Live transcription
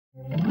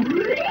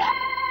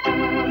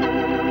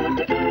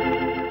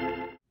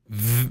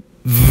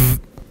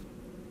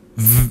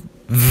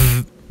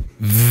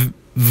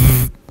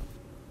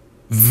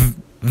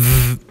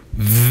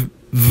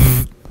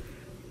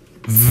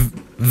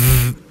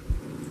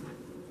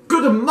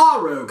Good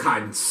morrow,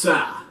 kind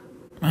sir.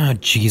 Oh,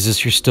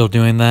 Jesus, you're still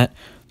doing that.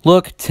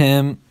 Look,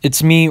 Tim,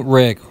 it's me,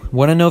 Rick.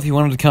 Want to know if you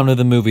wanted to come to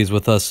the movies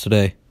with us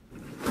today?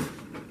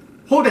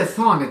 Holdeth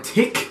on a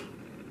tick.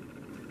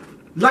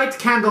 Light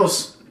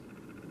candles.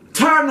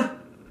 Turn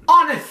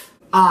oneth.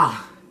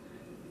 Ah,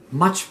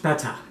 much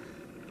better.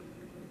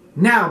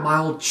 Now, my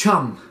old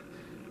chum,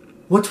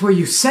 what were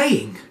you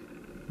saying?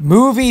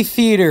 Movie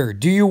theater,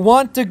 do you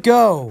want to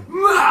go?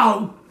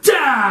 How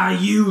dare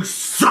you,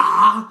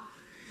 sir?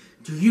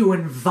 Do you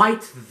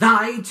invite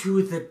thy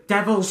to the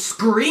devil's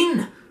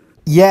screen?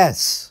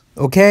 Yes.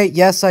 Okay,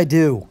 yes I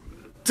do.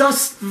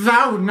 Dost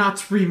thou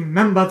not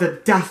remember the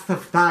death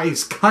of thy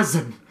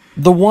cousin?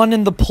 The one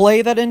in the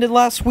play that ended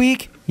last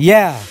week?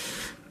 Yeah.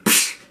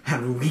 A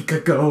week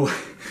ago.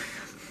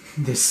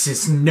 This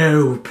is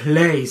no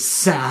play,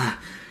 sir.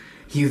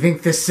 You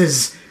think this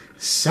is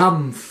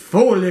some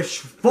foolish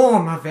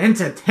form of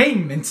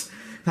entertainment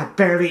that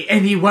barely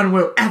anyone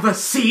will ever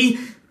see?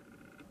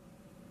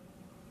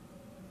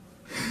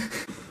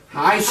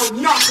 I shall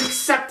not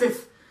accept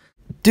it.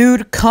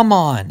 Dude, come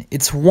on.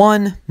 It's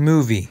one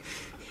movie.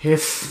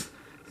 If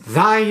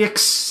thou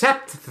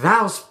accept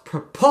thou's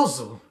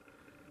proposal,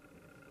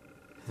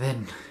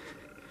 then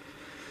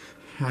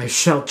I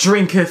shall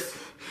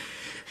drinketh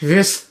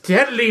this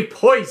deadly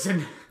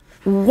poison.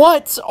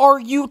 What are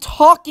you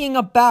talking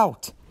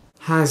about?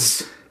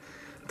 As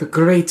the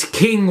great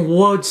king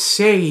would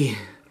say,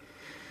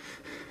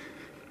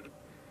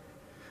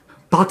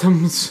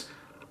 bottoms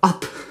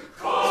up.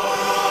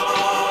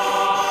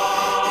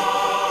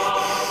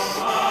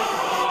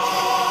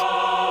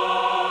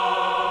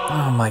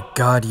 Oh my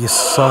god, you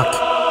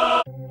suck.